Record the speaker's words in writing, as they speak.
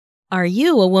Are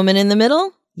you a woman in the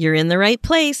middle? You're in the right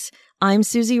place. I'm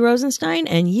Susie Rosenstein,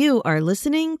 and you are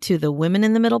listening to the Women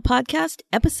in the Middle podcast,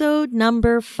 episode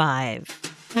number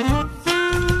 5.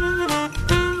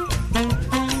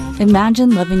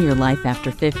 Imagine living your life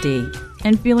after 50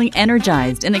 and feeling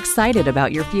energized and excited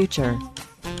about your future.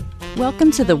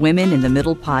 Welcome to the Women in the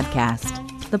Middle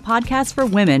podcast, the podcast for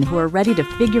women who are ready to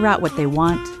figure out what they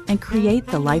want and create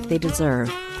the life they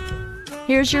deserve.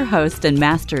 Here's your host and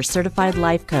master certified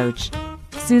life coach,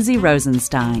 Susie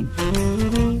Rosenstein.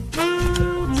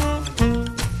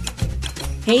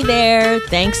 Hey there.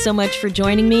 Thanks so much for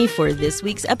joining me for this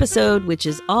week's episode, which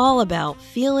is all about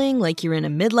feeling like you're in a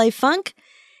midlife funk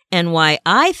and why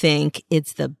I think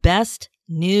it's the best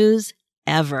news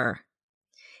ever.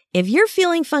 If you're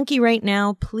feeling funky right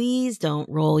now, please don't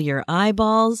roll your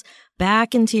eyeballs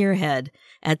back into your head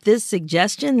at this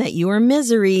suggestion that your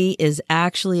misery is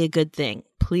actually a good thing.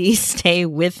 Please stay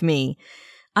with me.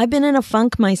 I've been in a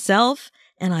funk myself,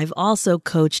 and I've also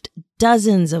coached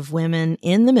dozens of women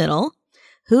in the middle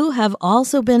who have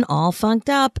also been all funked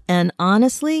up. And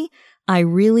honestly, I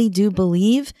really do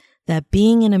believe that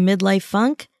being in a midlife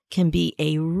funk can be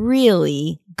a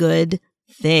really good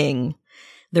thing.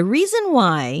 The reason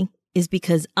why is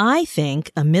because I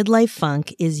think a midlife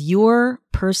funk is your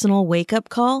personal wake-up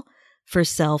call for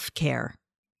self-care.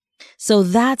 So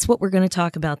that's what we're going to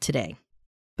talk about today.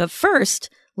 But first,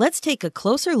 let's take a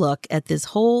closer look at this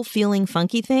whole feeling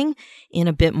funky thing in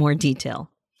a bit more detail.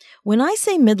 When I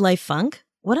say midlife funk,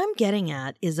 what I'm getting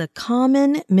at is a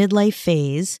common midlife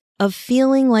phase of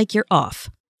feeling like you're off,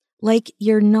 like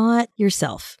you're not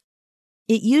yourself.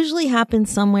 It usually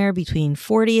happens somewhere between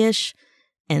 40-ish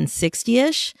and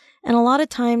 60-ish, and a lot of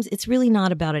times it's really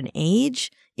not about an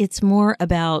age, it's more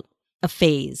about a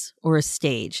phase or a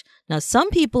stage. Now,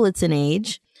 some people it's an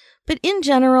age, but in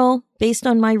general, based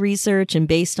on my research and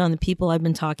based on the people I've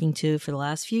been talking to for the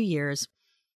last few years,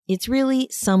 it's really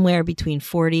somewhere between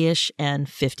 40-ish and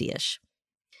 50-ish.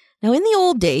 Now, in the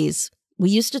old days, we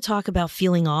used to talk about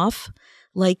feeling off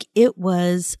like it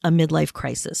was a midlife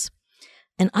crisis.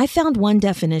 And I found one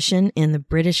definition in the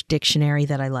British dictionary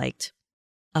that I liked.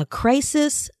 A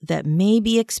crisis that may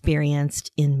be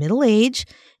experienced in middle age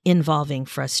involving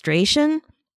frustration,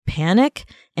 panic,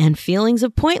 and feelings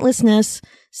of pointlessness,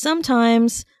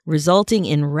 sometimes resulting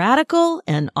in radical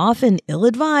and often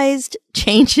ill-advised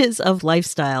changes of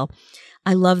lifestyle.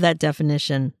 I love that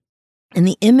definition. And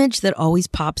the image that always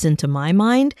pops into my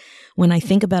mind when I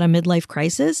think about a midlife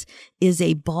crisis is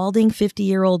a balding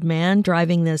 50-year-old man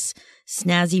driving this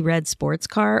snazzy red sports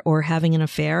car or having an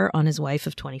affair on his wife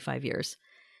of 25 years.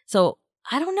 So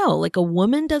I don't know, like a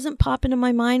woman doesn't pop into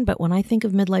my mind, but when I think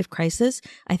of midlife crisis,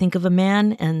 I think of a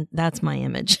man, and that's my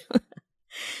image.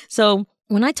 So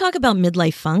when I talk about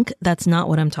midlife funk, that's not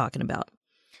what I'm talking about.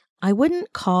 I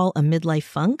wouldn't call a midlife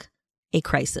funk a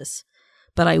crisis,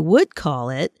 but I would call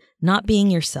it not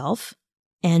being yourself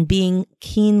and being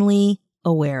keenly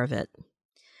aware of it.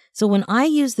 So when I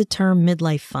use the term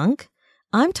midlife funk,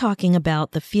 I'm talking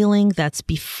about the feeling that's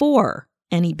before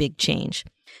any big change,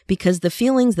 because the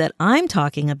feelings that I'm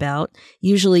talking about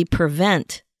usually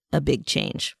prevent a big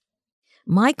change.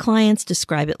 My clients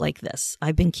describe it like this.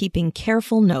 I've been keeping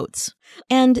careful notes,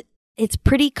 and it's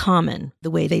pretty common the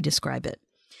way they describe it.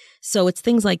 So it's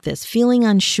things like this: feeling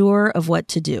unsure of what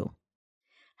to do,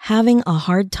 having a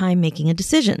hard time making a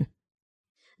decision,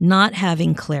 not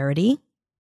having clarity,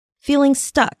 feeling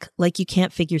stuck, like you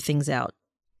can't figure things out,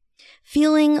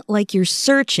 feeling like you're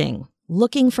searching,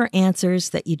 looking for answers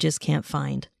that you just can't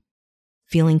find,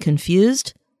 feeling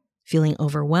confused, feeling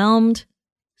overwhelmed,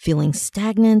 feeling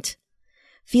stagnant,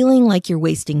 feeling like you're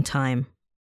wasting time,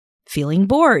 feeling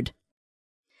bored,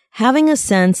 having a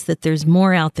sense that there's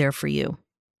more out there for you,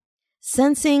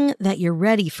 sensing that you're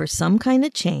ready for some kind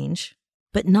of change,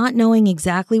 but not knowing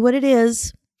exactly what it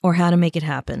is or how to make it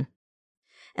happen.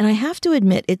 And I have to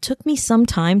admit, it took me some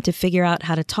time to figure out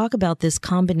how to talk about this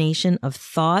combination of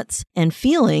thoughts and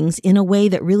feelings in a way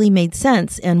that really made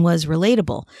sense and was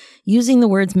relatable. Using the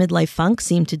words midlife funk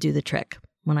seemed to do the trick.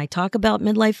 When I talk about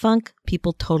midlife funk,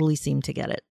 people totally seem to get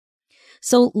it.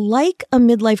 So like a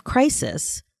midlife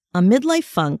crisis, a midlife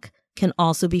funk can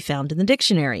also be found in the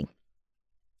dictionary.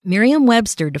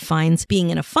 Merriam-Webster defines being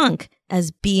in a funk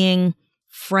as being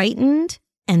frightened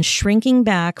and shrinking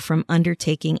back from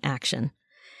undertaking action.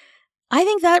 I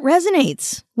think that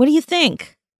resonates. What do you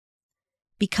think?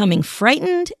 Becoming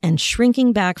frightened and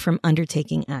shrinking back from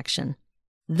undertaking action.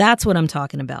 That's what I'm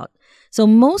talking about. So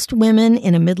most women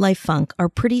in a midlife funk are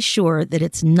pretty sure that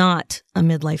it's not a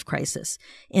midlife crisis.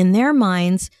 In their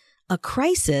minds, a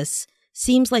crisis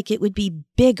seems like it would be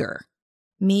bigger,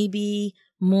 maybe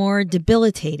more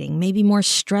debilitating, maybe more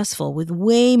stressful, with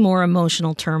way more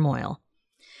emotional turmoil,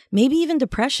 maybe even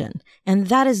depression. And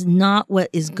that is not what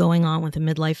is going on with a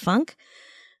midlife funk.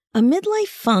 A midlife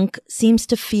funk seems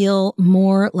to feel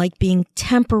more like being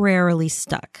temporarily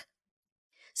stuck.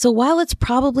 So while it's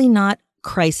probably not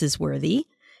crisis worthy,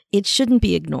 it shouldn't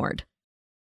be ignored.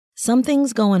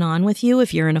 Something's going on with you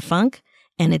if you're in a funk,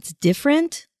 and it's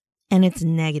different and it's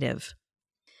negative.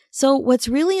 So what's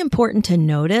really important to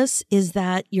notice is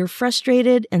that you're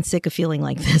frustrated and sick of feeling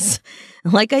like this.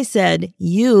 Like I said,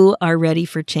 you are ready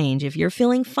for change. If you're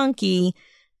feeling funky,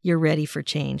 you're ready for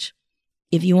change.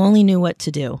 If you only knew what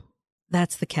to do.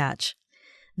 That's the catch.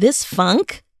 This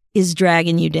funk is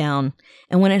dragging you down.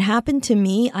 And when it happened to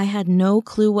me, I had no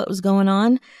clue what was going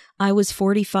on. I was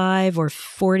 45 or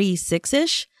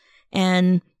 46-ish,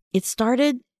 and it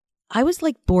started, I was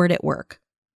like bored at work.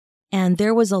 And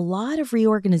there was a lot of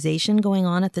reorganization going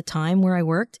on at the time where I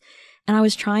worked, and I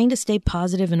was trying to stay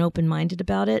positive and open-minded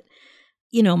about it.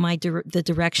 You know, the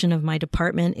direction of my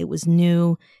department, it was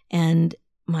new, and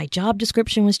my job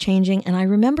description was changing. And I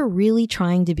remember really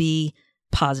trying to be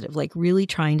positive, like really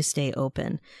trying to stay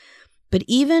open. But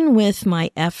even with my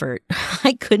effort,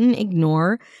 I couldn't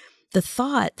ignore the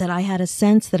thought that I had a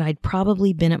sense that I'd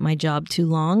probably been at my job too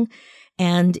long,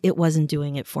 and it wasn't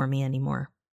doing it for me anymore.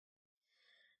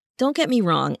 Don't get me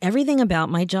wrong, everything about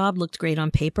my job looked great on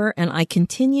paper, and I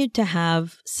continued to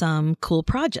have some cool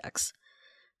projects.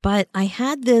 But I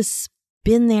had this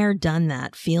been there, done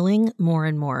that feeling more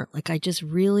and more. Like I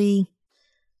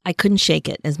couldn't shake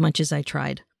it as much as I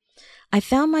tried. I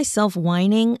found myself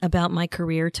whining about my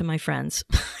career to my friends.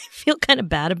 I feel kind of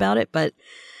bad about it, but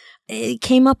it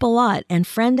came up a lot. And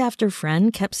friend after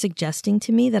friend kept suggesting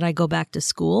to me that I go back to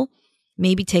school,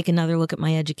 maybe take another look at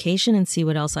my education and see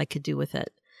what else I could do with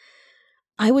it.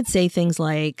 I would say things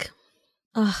like,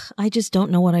 I just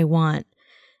don't know what I want.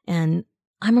 And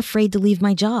I'm afraid to leave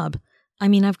my job. I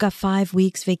mean, I've got 5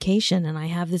 weeks vacation and I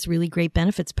have this really great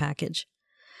benefits package.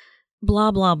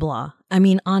 Blah, blah, blah. I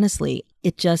mean, honestly,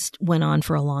 it just went on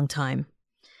for a long time.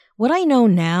 What I know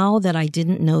now that I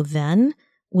didn't know then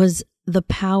was the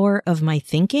power of my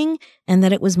thinking, and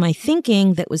that it was my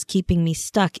thinking that was keeping me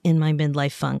stuck in my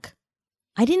midlife funk.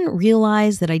 I didn't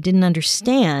realize that I didn't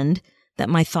understand that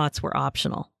my thoughts were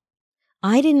optional.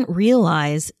 I didn't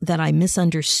realize that I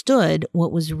misunderstood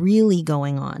what was really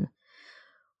going on.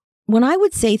 When I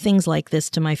would say things like this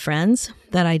to my friends,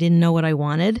 that I didn't know what I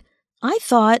wanted, I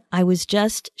thought I was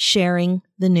just sharing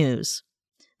the news,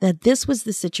 that this was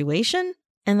the situation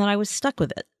and that I was stuck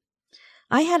with it.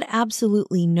 I had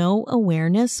absolutely no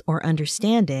awareness or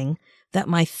understanding that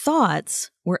my thoughts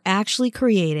were actually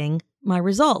creating my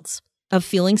results of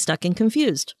feeling stuck and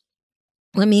confused.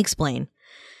 Let me explain.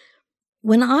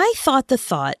 When I thought the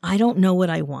thought, I don't know what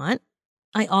I want,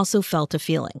 I also felt a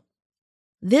feeling.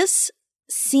 This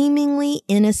seemingly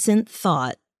innocent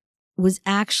thought was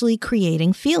actually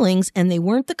creating feelings, and they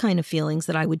weren't the kind of feelings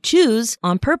that I would choose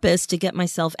on purpose to get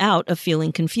myself out of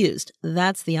feeling confused.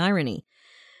 That's the irony.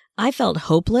 I felt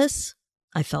hopeless.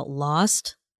 I felt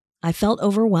lost. I felt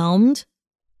overwhelmed.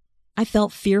 I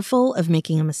felt fearful of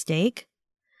making a mistake.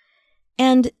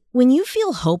 And when you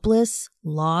feel hopeless,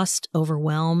 lost,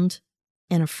 overwhelmed,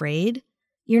 and afraid,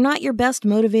 you're not your best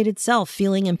motivated self,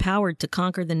 feeling empowered to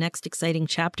conquer the next exciting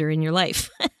chapter in your life.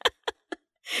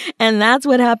 And that's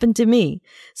what happened to me.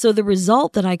 So the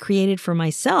result that I created for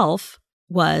myself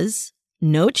was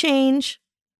no change,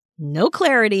 no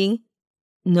clarity,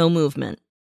 no movement.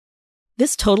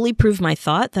 This totally proved my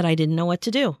thought that I didn't know what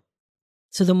to do.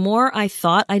 So the more I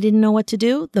thought I didn't know what to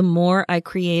do, the more I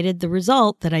created the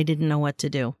result that I didn't know what to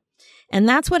do. And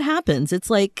that's what happens.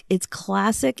 It's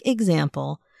classic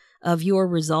example of your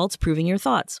results proving your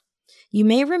thoughts. You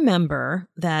may remember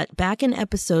that back in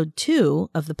episode 2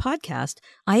 of the podcast,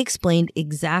 I explained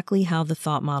exactly how the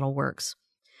thought model works.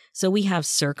 So we have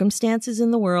circumstances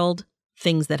in the world,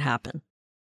 things that happen.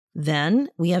 Then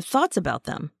we have thoughts about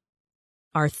them.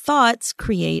 Our thoughts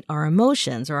create our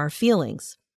emotions or our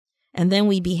feelings. And then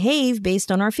we behave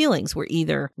based on our feelings. We're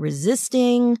either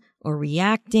resisting or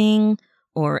reacting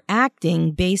or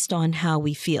acting based on how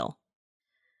we feel.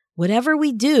 Whatever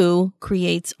we do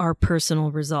creates our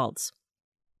personal results.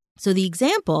 So the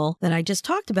example that I just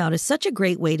talked about is such a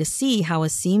great way to see how a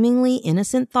seemingly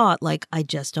innocent thought like, I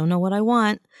just don't know what I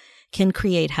want, can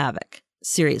create havoc.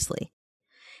 Seriously.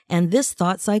 And this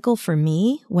thought cycle for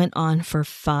me went on for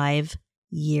 5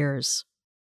 years.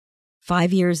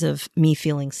 5 years of me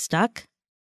feeling stuck.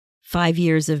 5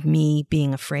 years of me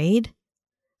being afraid.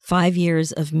 5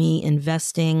 years of me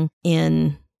investing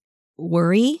in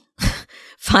worry.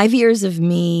 5 years of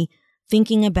me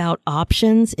thinking about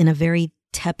options in a very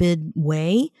tepid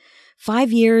way.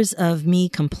 5 years of me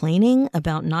complaining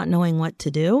about not knowing what to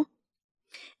do.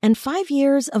 And 5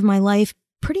 years of my life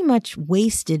pretty much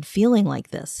wasted feeling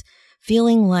like this.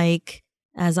 Feeling like,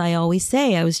 as I always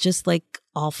say, I was just like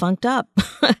all funked up.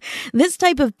 This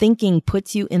type of thinking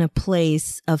puts you in a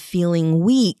place of feeling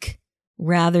weak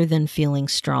rather than feeling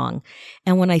strong.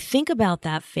 And when I think about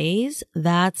that phase,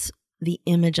 that's the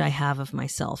image I have of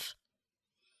myself.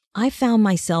 I found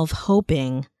myself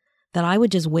hoping that I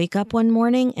would just wake up one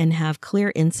morning and have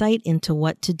clear insight into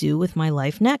what to do with my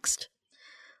life next.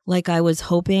 Like I was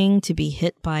hoping to be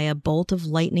hit by a bolt of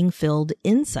lightning-filled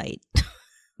insight.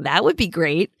 That would be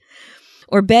great.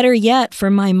 Or better yet, for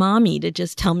my mommy to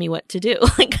just tell me what to do.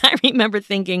 Like I remember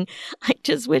thinking, I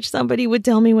just wish somebody would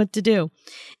tell me what to do.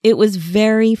 It was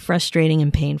very frustrating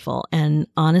and painful. And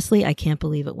honestly, I can't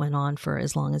believe it went on for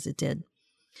as long as it did.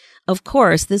 Of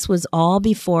course, this was all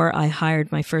before I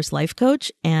hired my first life coach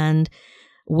and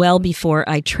well before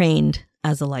I trained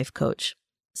as a life coach.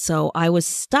 So I was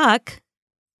stuck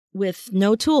with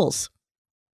no tools.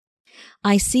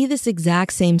 I see this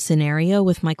exact same scenario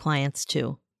with my clients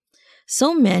too.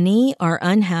 So many are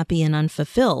unhappy and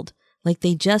unfulfilled, like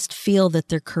they just feel that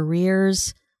their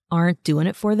careers aren't doing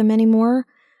it for them anymore,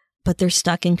 but they're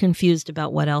stuck and confused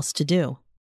about what else to do.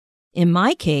 In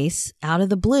my case, out of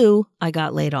the blue, I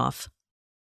got laid off.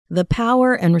 The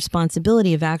power and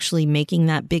responsibility of actually making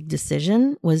that big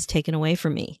decision was taken away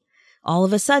from me. All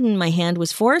of a sudden, my hand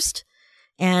was forced,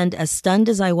 and as stunned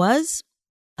as I was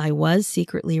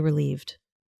secretly relieved.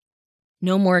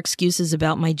 No more excuses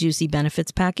about my juicy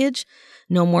benefits package,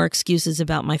 no more excuses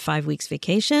about my 5 weeks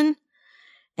vacation,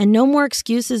 and no more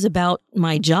excuses about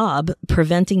my job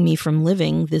preventing me from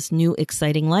living this new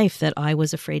exciting life that I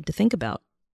was afraid to think about.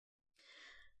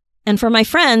 And for my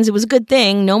friends, it was a good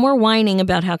thing. No more whining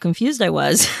about how confused I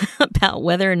was about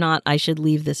whether or not I should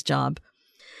leave this job.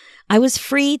 I was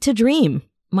free to dream.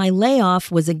 My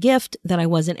layoff was a gift that I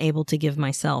wasn't able to give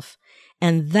myself.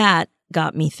 And that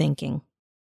got me thinking.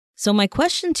 So my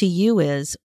question to you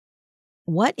is,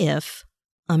 what if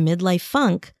a midlife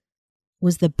funk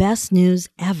was the best news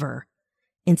ever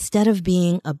instead of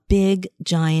being a big,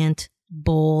 giant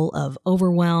bowl of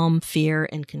overwhelm, fear,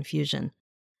 and confusion?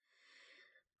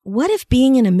 What if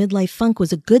being in a midlife funk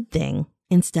was a good thing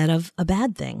instead of a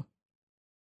bad thing?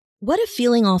 What if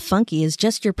feeling all funky is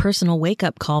just your personal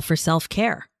wake-up call for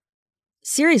self-care?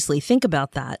 Seriously, think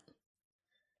about that.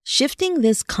 Shifting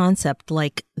this concept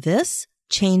like this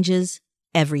changes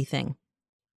everything.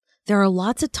 There are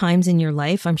lots of times in your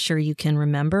life, I'm sure you can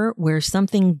remember, where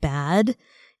something bad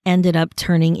ended up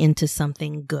turning into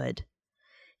something good.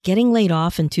 Getting laid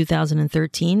off in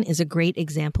 2013 is a great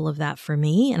example of that for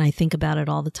me, and I think about it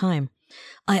all the time.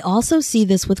 I also see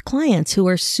this with clients who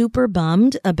are super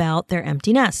bummed about their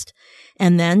empty nest.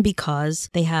 And then because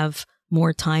they have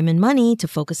more time and money to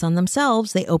focus on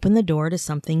themselves, they open the door to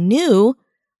something new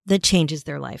that changes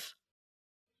their life.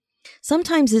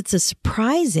 Sometimes it's a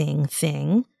surprising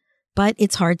thing, but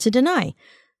it's hard to deny.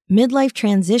 Midlife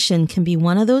transition can be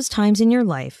one of those times in your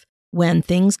life when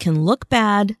things can look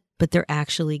bad, but they're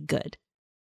actually good.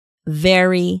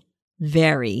 Very,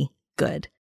 very good.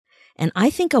 And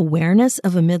I think awareness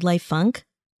of a midlife funk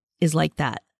is like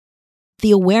that.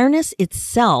 The awareness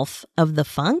itself of the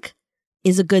funk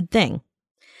is a good thing.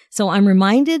 So I'm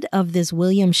reminded of this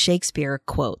William Shakespeare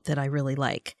quote that I really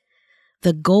like.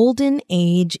 The golden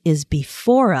age is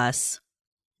before us,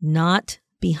 not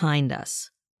behind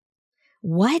us.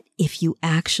 What if you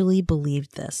actually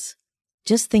believed this?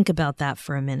 Just think about that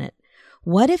for a minute.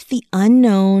 What if the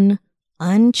unknown,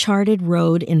 uncharted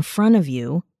road in front of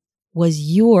you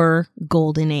was your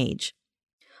golden age?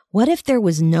 What if there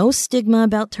was no stigma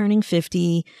about turning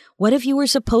 50? What if you were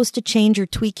supposed to change or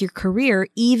tweak your career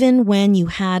even when you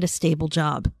had a stable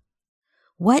job?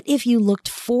 What if you looked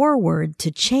forward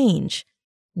to change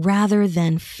rather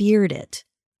than feared it?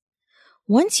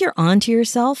 Once you're onto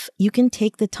yourself, you can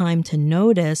take the time to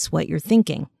notice what you're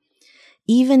thinking.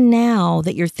 Even now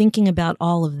that you're thinking about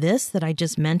all of this that I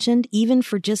just mentioned, even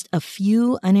for just a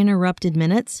few uninterrupted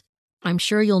minutes, I'm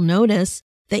sure you'll notice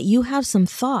that you have some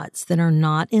thoughts that are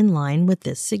not in line with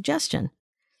this suggestion.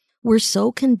 We're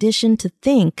so conditioned to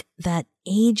think that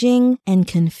aging and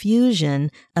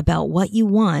confusion about what you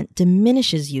want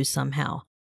diminishes you somehow.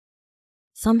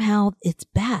 Somehow it's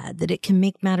bad, that it can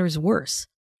make matters worse.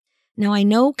 Now, I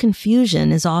know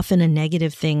confusion is often a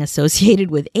negative thing associated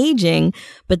with aging,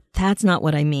 but that's not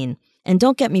what I mean. And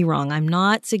don't get me wrong, I'm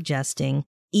not suggesting,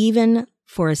 even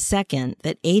for a second,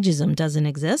 that ageism doesn't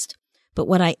exist. But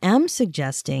what I am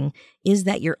suggesting is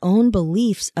that your own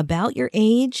beliefs about your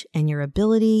age and your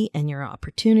ability and your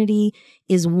opportunity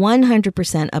is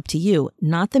 100% up to you,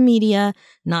 not the media,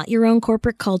 not your own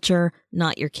corporate culture,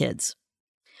 not your kids.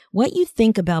 What you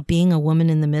think about being a woman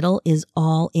in the middle is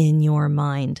all in your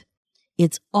mind.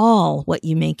 It's all what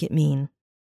you make it mean.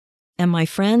 And my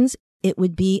friends, it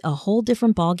would be a whole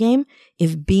different ballgame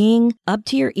if being up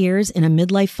to your ears in a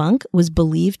midlife funk was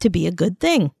believed to be a good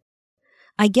thing.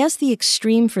 I guess the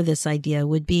extreme for this idea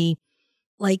would be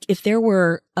like if there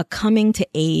were a coming to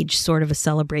age sort of a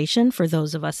celebration for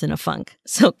those of us in a funk.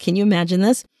 So can you imagine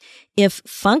this? If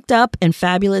funked up and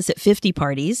fabulous at 50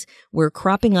 parties were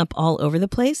cropping up all over the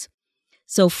place,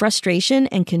 so frustration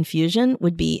and confusion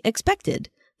would be expected,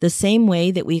 the same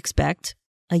way that we expect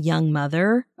a young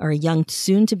mother or a young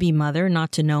soon-to-be mother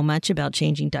not to know much about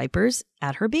changing diapers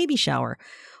at her baby shower,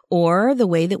 or the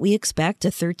way that we expect a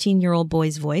 13-year-old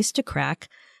boy's voice to crack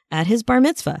at his bar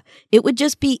mitzvah. It would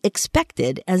just be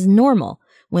expected as normal.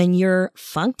 When you're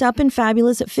funked up and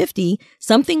fabulous at 50,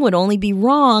 something would only be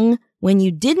wrong when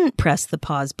you didn't press the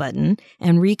pause button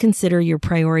and reconsider your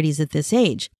priorities at this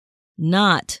age,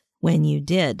 not when you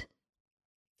did.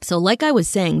 So like I was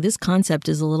saying, this concept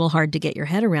is a little hard to get your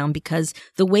head around because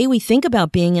the way we think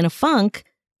about being in a funk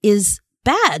is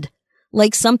bad,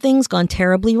 like something's gone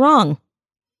terribly wrong.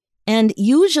 And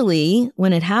usually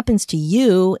when it happens to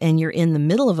you and you're in the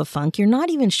middle of a funk, you're not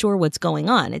even sure what's going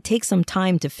on. It takes some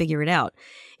time to figure it out.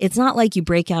 It's not like you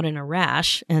break out in a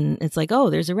rash and it's like, oh,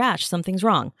 there's a rash, something's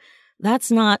wrong.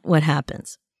 That's not what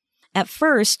happens. At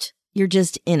first, you're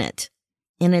just in it,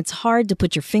 and it's hard to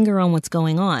put your finger on what's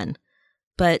going on.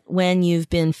 But when you've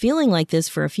been feeling like this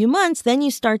for a few months, then you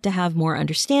start to have more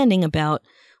understanding about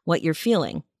what you're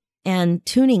feeling. And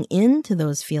tuning into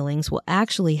those feelings will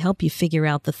actually help you figure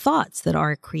out the thoughts that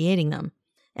are creating them.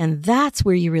 And that's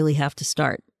where you really have to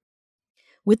start.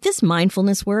 With this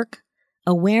mindfulness work,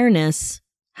 awareness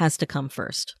has to come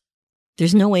first.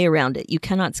 There's no way around it. You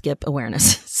cannot skip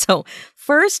awareness. So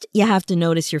first, you have to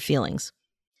notice your feelings.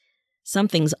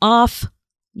 Something's off.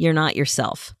 You're not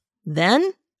yourself.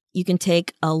 Then you can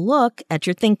take a look at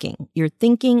your thinking. Your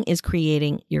thinking is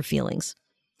creating your feelings.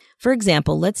 For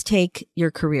example, let's take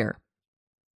your career.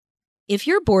 If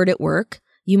you're bored at work,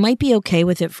 you might be okay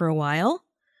with it for a while,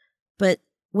 but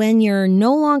when you're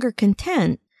no longer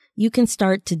content, you can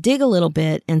start to dig a little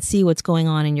bit and see what's going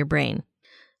on in your brain.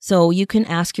 So you can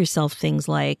ask yourself things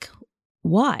like,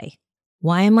 why?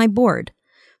 Why am I bored?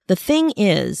 The thing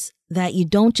is that you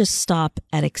don't just stop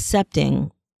at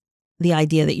accepting the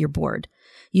idea that you're bored.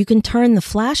 You can turn the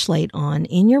flashlight on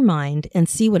in your mind and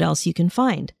see what else you can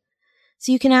find.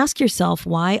 So you can ask yourself,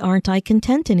 why aren't I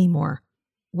content anymore?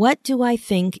 What do I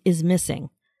think is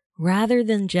missing? Rather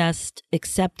than just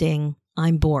accepting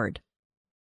I'm bored.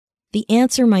 The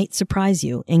answer might surprise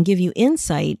you and give you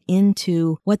insight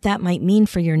into what that might mean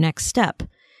for your next step.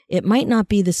 It might not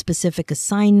be the specific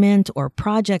assignment or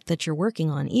project that you're working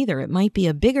on either. It might be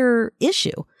a bigger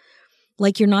issue,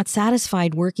 like you're not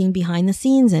satisfied working behind the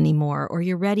scenes anymore, or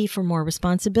you're ready for more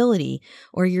responsibility,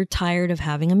 or you're tired of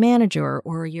having a manager,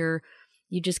 or you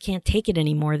just can't take it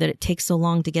anymore that it takes so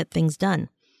long to get things done.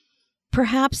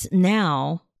 Perhaps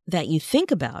now that you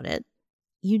think about it,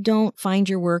 you don't find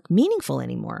your work meaningful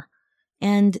anymore.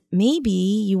 And maybe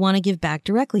you want to give back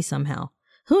directly somehow.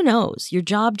 Who knows? Your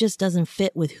job just doesn't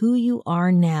fit with who you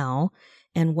are now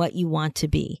and what you want to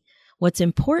be. What's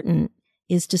important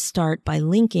is to start by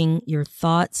linking your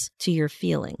thoughts to your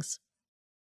feelings.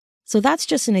 So that's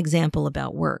just an example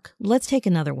about work. Let's take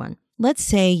another one. Let's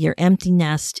say your empty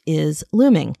nest is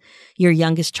looming. Your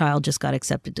youngest child just got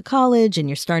accepted to college and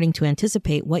you're starting to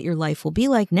anticipate what your life will be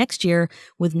like next year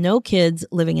with no kids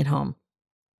living at home.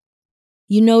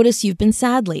 You notice you've been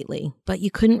sad lately, but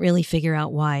you couldn't really figure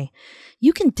out why.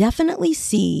 You can definitely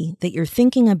see that you're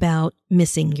thinking about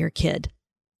missing your kid.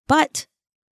 But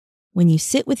when you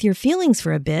sit with your feelings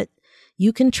for a bit,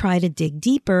 you can try to dig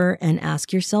deeper and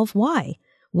ask yourself why.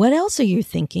 What else are you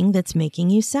thinking that's making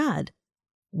you sad?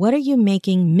 What are you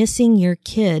making missing your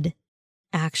kid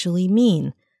actually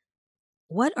mean?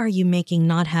 What are you making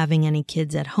not having any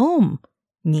kids at home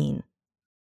mean?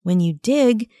 When you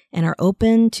dig and are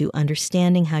open to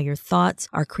understanding how your thoughts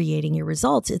are creating your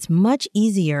results, it's much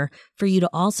easier for you to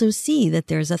also see that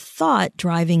there's a thought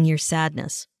driving your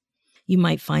sadness. You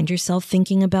might find yourself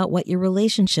thinking about what your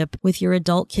relationship with your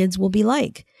adult kids will be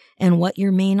like and what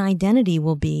your main identity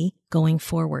will be going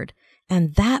forward.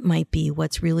 And that might be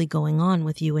what's really going on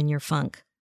with you in your funk.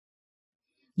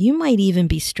 You might even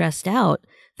be stressed out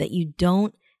that you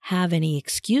don't have any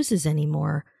excuses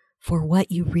anymore for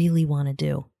what you really want to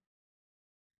do.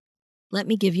 Let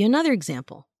me give you another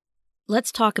example.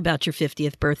 let's talk about your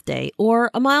 50th birthday or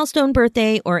a milestone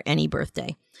birthday or any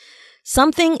birthday.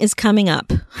 Something is coming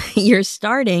up. You're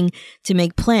starting to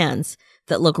make plans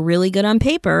that look really good on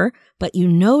paper, but you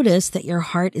notice that your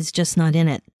heart is just not in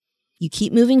it. You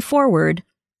keep moving forward.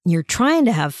 You're trying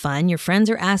to have fun. Your friends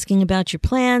are asking about your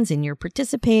plans and you're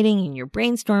participating and you're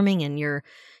brainstorming and you're,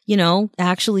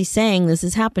 actually saying this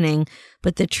is happening.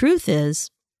 But the truth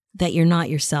is that you're not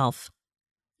yourself.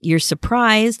 You're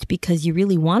surprised because you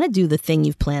really want to do the thing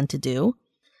you've planned to do.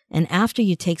 And after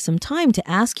you take some time to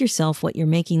ask yourself what you're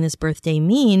making this birthday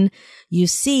mean, you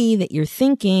see that you're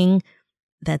thinking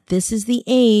that this is the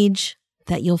age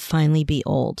that you'll finally be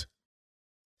old.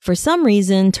 For some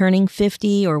reason, turning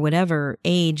 50 or whatever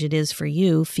age it is for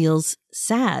you feels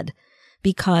sad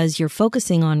because you're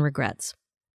focusing on regrets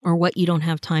or what you don't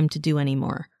have time to do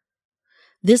anymore.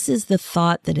 This is the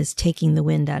thought that is taking the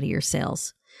wind out of your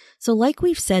sails. So like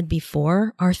we've said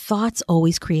before, our thoughts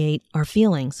always create our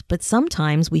feelings, but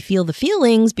sometimes we feel the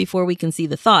feelings before we can see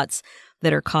the thoughts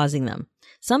that are causing them.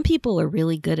 Some people are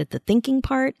really good at the thinking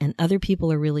part and other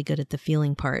people are really good at the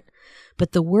feeling part.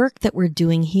 But the work that we're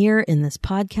doing here in this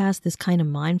podcast, this kind of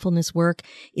mindfulness work,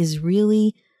 is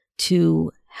really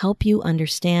to help you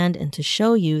understand and to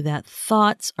show you that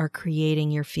thoughts are creating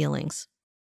your feelings.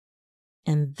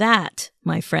 And that,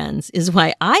 my friends, is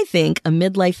why I think a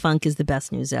midlife funk is the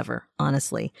best news ever,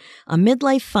 honestly. A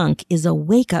midlife funk is a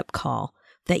wake-up call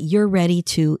that you're ready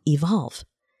to evolve.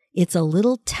 It's a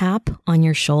little tap on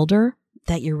your shoulder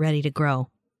that you're ready to grow.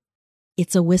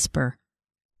 It's a whisper.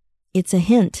 It's a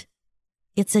hint.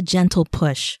 It's a gentle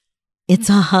push. It's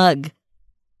a hug.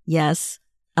 Yes,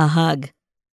 a hug.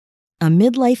 A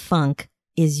midlife funk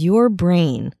is your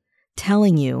brain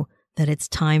telling you that it's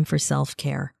time for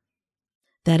self-care.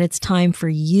 That it's time for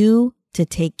you to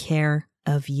take care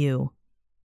of you.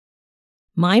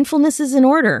 Mindfulness is in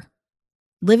order.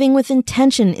 Living with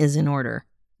intention is in order.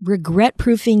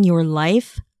 Regret-proofing your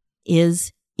life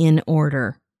is in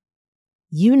order.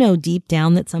 You know deep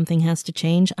down that something has to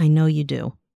change. I know you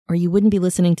do, or you wouldn't be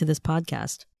listening to this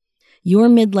podcast. Your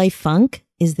midlife funk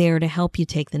is there to help you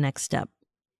take the next step.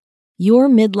 Your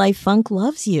midlife funk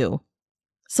loves you,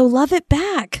 so love it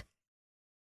back.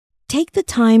 Take the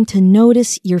time to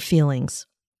notice your feelings.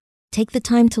 Take the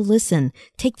time to listen.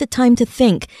 Take the time to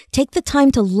think. Take the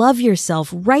time to love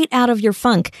yourself right out of your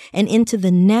funk and into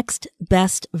the next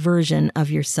best version of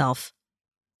yourself.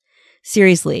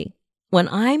 Seriously, when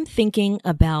I'm thinking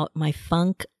about my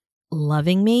funk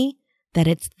loving me, that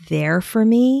it's there for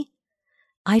me,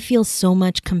 I feel so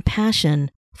much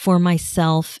compassion for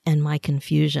myself and my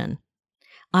confusion.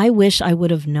 I wish I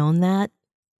would have known that.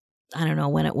 I don't know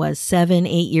when it was, 7,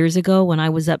 8 years ago when I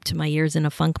was up to my ears in a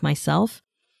funk myself.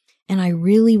 And I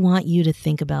really want you to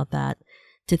think about that,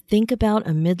 to think about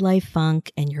a midlife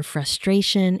funk and your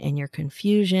frustration and your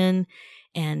confusion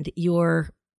and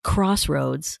your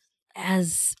crossroads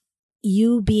as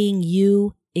you being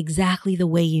you exactly the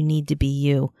way you need to be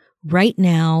you right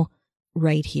now,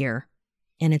 right here.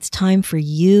 And it's time for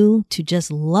you to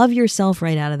just love yourself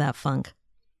right out of that funk.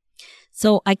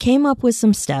 So I came up with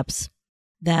some steps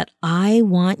that I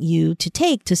want you to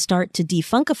take to start to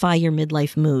defunkify your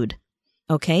midlife mood.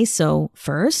 Okay, so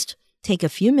first, take a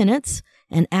few minutes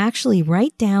and actually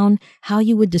write down how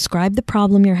you would describe the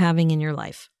problem you're having in your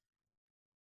life.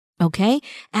 Okay,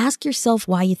 ask yourself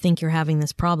why you think you're having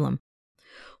this problem.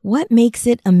 What makes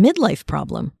it a midlife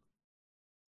problem?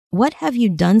 What have you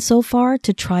done so far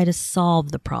to try to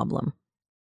solve the problem?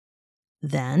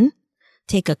 Then,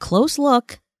 take a close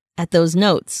look at those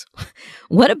notes.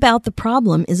 What about the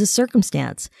problem is a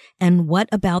circumstance? And what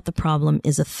about the problem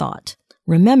is a thought?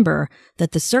 Remember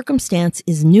that the circumstance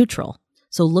is neutral.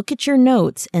 So look at your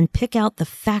notes and pick out the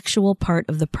factual part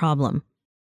of the problem.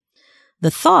 The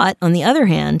thought, on the other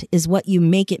hand, is what you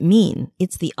make it mean.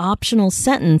 It's the optional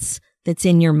sentence that's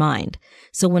in your mind.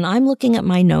 So when I'm looking at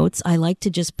my notes, I like to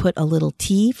just put a little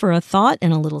T for a thought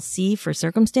and a little C for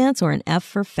circumstance or an F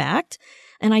for fact.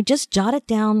 And I just jot it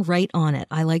down right on it.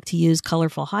 I like to use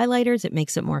colorful highlighters. It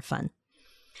makes it more fun.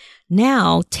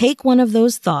 Now, take one of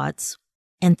those thoughts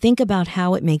and think about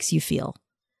how it makes you feel.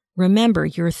 Remember,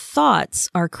 your thoughts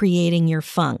are creating your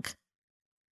funk,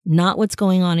 not what's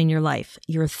going on in your life.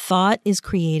 Your thought is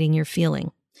creating your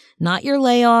feeling, not your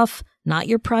layoff, not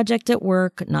your project at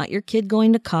work, not your kid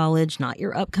going to college, not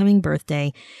your upcoming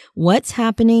birthday. What's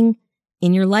happening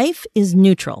in your life is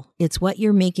neutral. It's what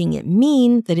you're making it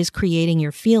mean that is creating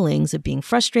your feelings of being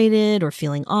frustrated or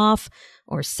feeling off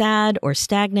or sad or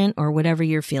stagnant or whatever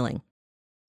you're feeling.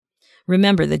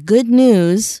 Remember, the good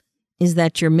news is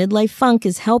that your midlife funk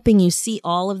is helping you see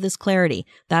all of this clarity.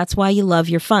 That's why you love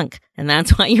your funk, and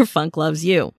that's why your funk loves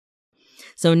you.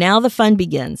 So now the fun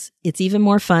begins. It's even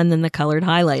more fun than the colored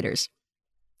highlighters.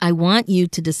 I want you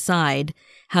to decide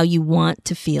how you want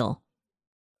to feel.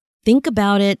 Think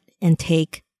about it and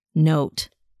take note.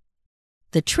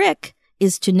 The trick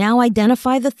is to now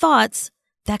identify the thoughts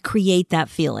that create that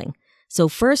feeling. So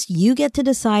first, you get to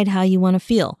decide how you want to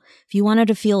feel. If you wanted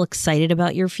to feel excited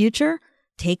about your future,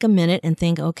 take a minute and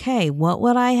think, okay, what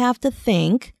would I have to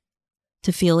think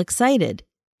to feel excited?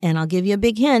 And I'll give you a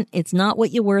big hint. It's not what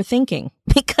you were thinking,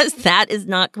 because that is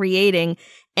not creating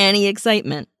any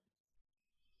excitement.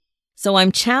 So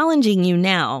I'm challenging you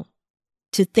now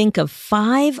to think of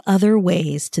 5 other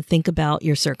ways to think about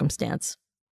your circumstance.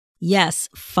 Yes,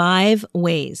 5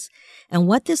 ways. And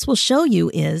what this will show you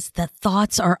is that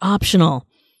thoughts are optional.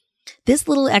 This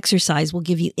little exercise will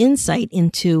give you insight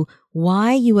into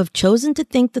why you have chosen to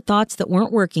think the thoughts that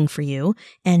weren't working for you,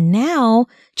 and now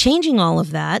changing all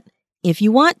of that if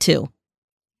you want to.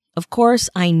 Of course,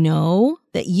 I know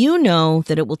that you know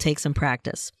that it will take some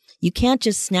practice. You can't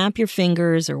just snap your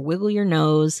fingers or wiggle your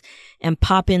nose and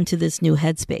pop into this new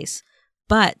headspace.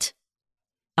 But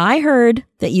I heard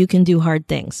that you can do hard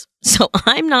things, so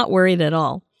I'm not worried at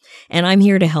all. And I'm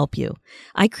here to help you.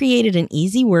 I created an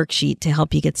easy worksheet to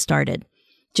help you get started.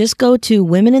 Just go to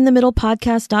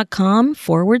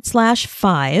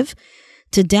womeninthemiddlepodcast.com/5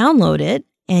 to download it,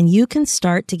 and you can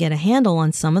start to get a handle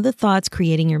on some of the thoughts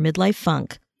creating your midlife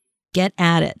funk. Get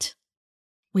at it.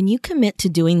 When you commit to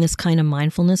doing this kind of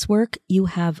mindfulness work, you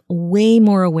have way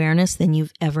more awareness than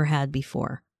you've ever had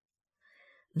before.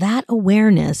 That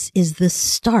awareness is the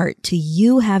start to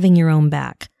you having your own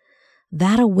back.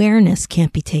 That awareness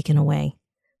can't be taken away,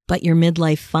 but your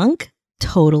midlife funk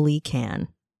totally can.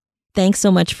 Thanks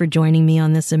so much for joining me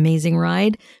on this amazing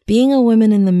ride. Being a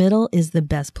woman in the middle is the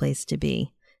best place to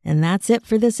be. And that's it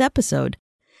for this episode.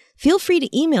 Feel free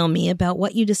to email me about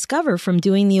what you discover from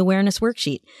doing the awareness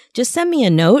worksheet. Just send me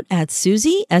a note at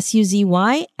Suzy,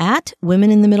 S-U-Z-Y, at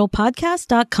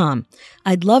womeninthemiddlepodcast.com.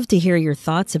 I'd love to hear your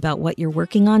thoughts about what you're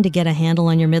working on to get a handle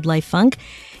on your midlife funk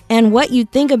and what you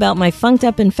think about my funked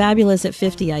up and fabulous at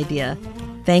 50 idea.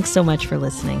 Thanks so much for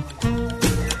listening.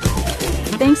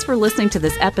 Thanks for listening to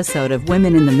this episode of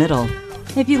Women in the Middle.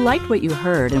 If you liked what you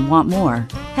heard and want more,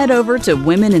 head over to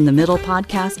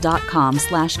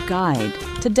womeninthemiddlepodcast.com/guide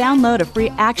to download a free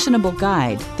actionable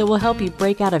guide that will help you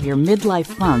break out of your midlife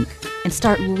funk and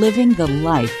start living the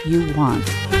life you want.